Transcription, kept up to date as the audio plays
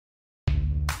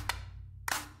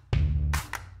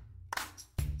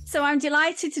So I'm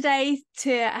delighted today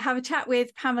to have a chat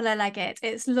with Pamela Leggett.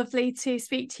 It's lovely to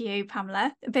speak to you,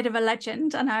 Pamela, a bit of a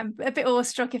legend, and I'm a bit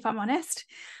awestruck if I'm honest.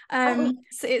 So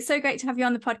it's so great to have you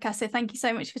on the podcast. So thank you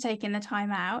so much for taking the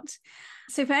time out.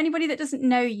 So for anybody that doesn't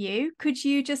know you, could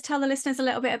you just tell the listeners a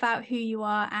little bit about who you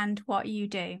are and what you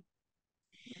do?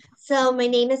 So my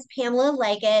name is Pamela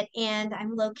Leggett, and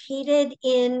I'm located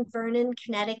in Vernon,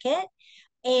 Connecticut.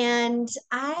 And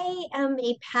I am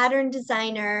a pattern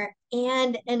designer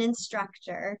and an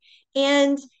instructor,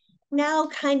 and now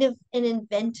kind of an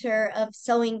inventor of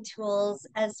sewing tools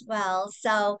as well.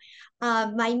 So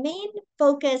my main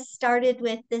focus started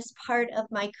with this part of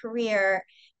my career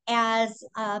as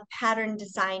a pattern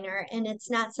designer, and it's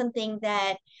not something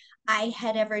that I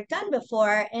had ever done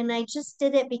before. And I just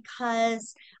did it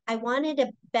because I wanted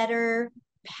a better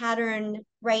pattern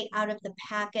right out of the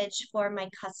package for my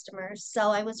customers.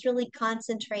 So I was really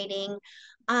concentrating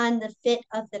on the fit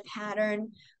of the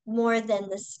pattern more than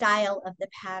the style of the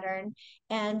pattern.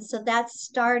 And so that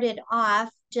started off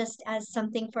just as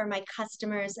something for my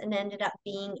customers and ended up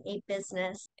being a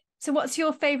business. So what's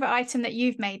your favorite item that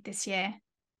you've made this year?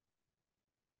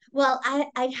 Well,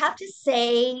 I'd have to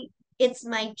say it's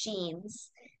my jeans.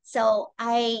 So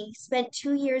I spent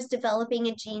 2 years developing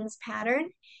a jeans pattern,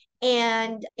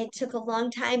 and it took a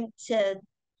long time to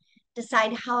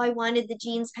decide how I wanted the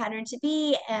jeans pattern to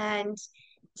be and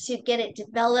to get it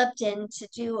developed and to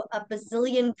do a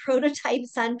bazillion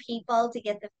prototypes on people to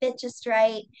get the fit just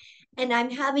right. And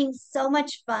I'm having so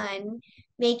much fun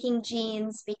making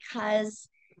jeans because,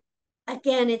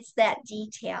 again, it's that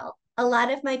detail. A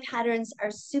lot of my patterns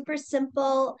are super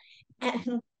simple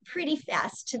and pretty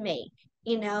fast to make.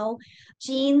 You know,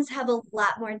 jeans have a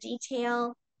lot more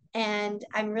detail, and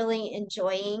I'm really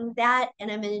enjoying that.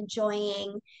 And I'm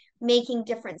enjoying making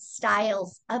different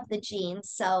styles of the jeans.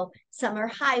 So some are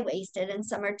high waisted, and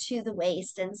some are to the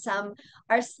waist, and some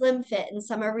are slim fit, and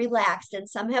some are relaxed, and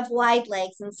some have wide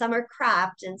legs, and some are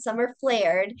cropped, and some are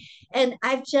flared. And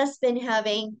I've just been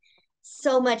having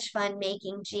so much fun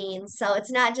making jeans. So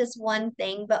it's not just one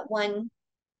thing, but one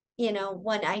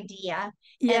idea.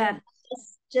 And Yeah,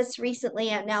 just recently,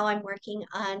 and now I'm working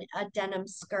on a denim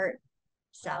skirt.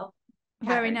 So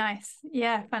very pattern. nice.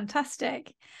 Yeah,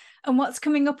 fantastic. And what's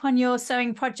coming up on your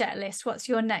sewing project list? What's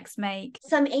your next make?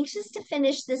 So I'm anxious to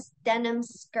finish this denim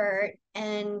skirt,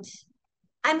 and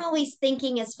I'm always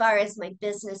thinking as far as my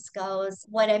business goes,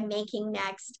 what I'm making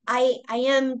next. I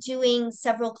am doing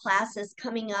several classes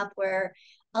coming up where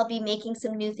I'll be making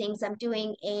some new things. I'm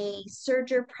doing a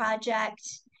serger project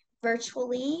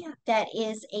virtually that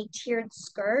is a tiered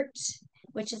skirt,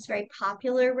 which is very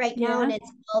popular right now, and Yeah.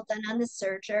 it's all done on the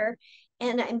serger.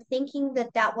 And I'm thinking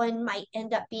that that one might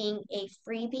end up being a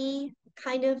freebie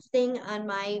kind of thing on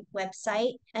my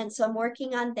website. And so I'm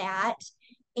working on that.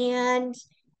 And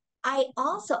I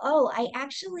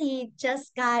actually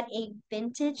just got a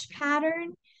vintage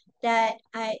pattern that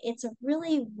it's a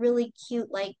really, really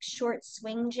cute, like short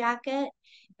swing jacket.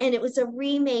 And it was a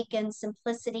remake in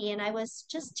simplicity. And I was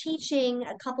just teaching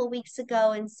a couple weeks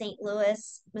ago in St.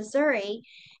 Louis, Missouri.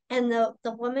 And the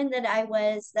woman that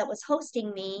was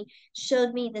hosting me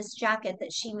showed me this jacket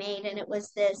that she made. And it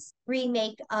was this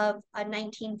remake of a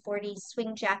 1940s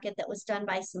swing jacket that was done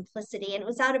by Simplicity. And it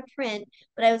was out of print,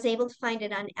 but I was able to find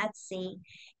it on Etsy.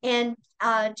 And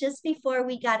just before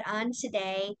we got on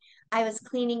today, I was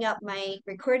cleaning up my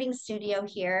recording studio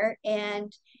here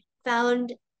and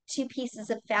found two pieces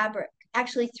of fabric,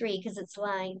 actually three because it's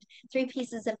lined, three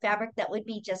pieces of fabric that would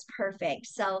be just perfect.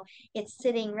 So it's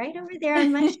sitting right over there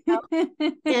on my shelf,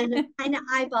 and I'm kind of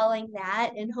eyeballing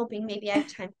that and hoping maybe I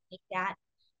have time to make that.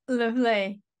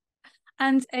 Lovely.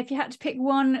 And if you had to pick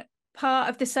one part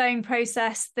of the sewing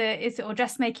process that is, or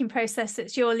dressmaking process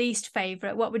that's your least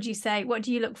favorite, what would you say? What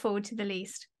do you look forward to the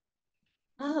least?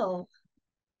 Oh,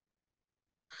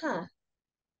 huh,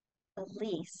 the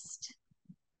least.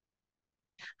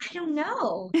 I don't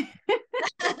know.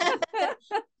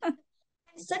 I'm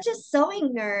such a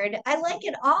sewing nerd. I like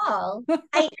it all.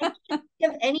 I can't think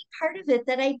of any part of it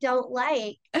that I don't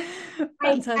like. I get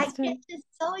Fantastic. just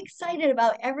so excited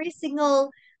about every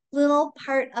single little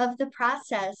part of the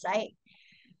process.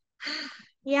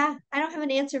 Yeah, I don't have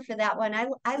an answer for that one. I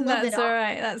love it That's all all.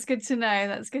 right. That's good to know.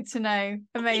 That's good to know. I think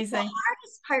the Amazing.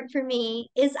 hardest part for me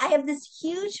is I have this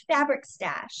huge fabric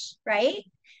stash, right?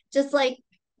 Just like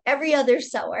every other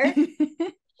sewer.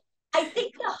 I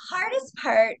think the hardest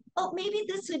part, oh, maybe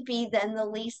this would be then the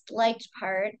least liked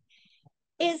part,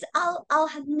 is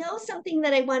know something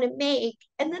that I want to make,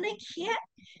 and then I can't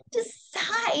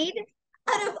decide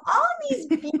out of all these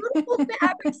beautiful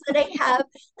fabrics that I have,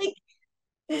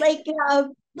 like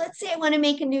let's say I want to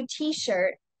make a new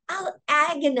t-shirt. I'll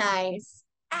agonize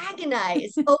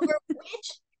over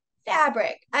which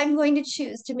fabric I'm going to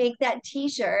choose to make that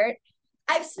t-shirt.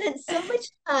 I've spent so much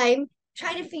time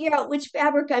trying to figure out which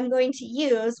fabric I'm going to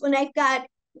use when I've got,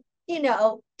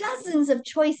 dozens of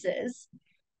choices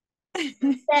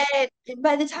that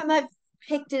by the time I've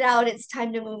picked it out, it's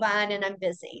time to move on and I'm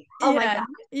busy. Oh my Yeah, God.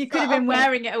 you could So, have been okay.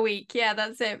 wearing it a week. Yeah,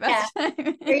 that's it. Yeah, Best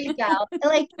time. there you go.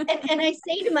 Like, and I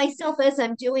say to myself as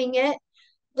I'm doing it,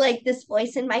 like this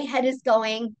voice in my head is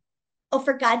going, oh,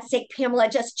 for God's sake, Pamela,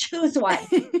 just choose one.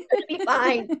 It'll be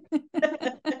fine.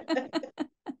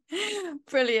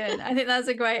 Brilliant. I think that's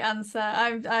a great answer.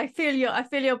 I feel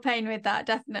your pain with that,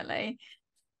 definitely.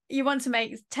 You want to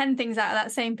make 10 things out of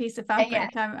that same piece of Yeah.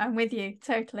 fabric. I'm with you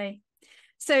totally.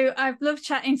 So I've loved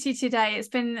chatting to you today. It's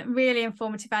been really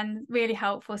informative and really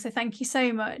helpful. So thank you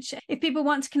so much. If people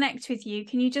want to connect with you,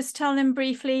 can you just tell them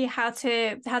briefly how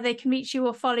they can reach you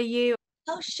or follow you?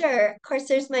 Oh, sure. Of course,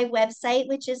 there's my website,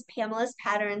 which is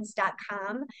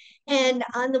pamelaspatterns.com. And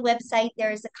on the website,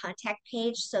 there is a contact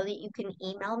page so that you can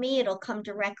email me. It'll come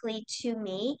directly to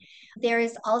me. There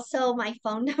is also my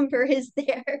phone number is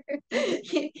there.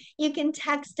 You can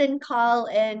text and call.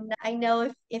 And I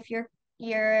know if your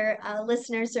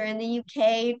listeners are in the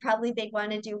UK, probably they'd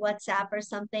want to do WhatsApp or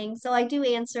something. So I do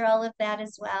answer all of that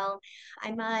as well.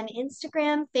 I'm on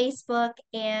Instagram, Facebook,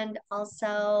 and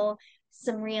also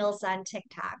some reels on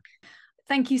TikTok.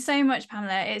 Thank you so much,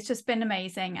 Pamela. It's just been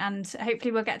amazing, and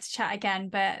hopefully we'll get to chat again.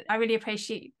 But I really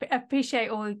appreciate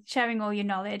all sharing all your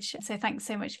knowledge. So thanks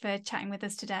so much for chatting with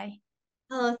us today.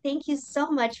 Oh, thank you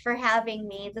so much for having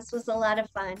me. This was a lot of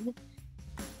fun.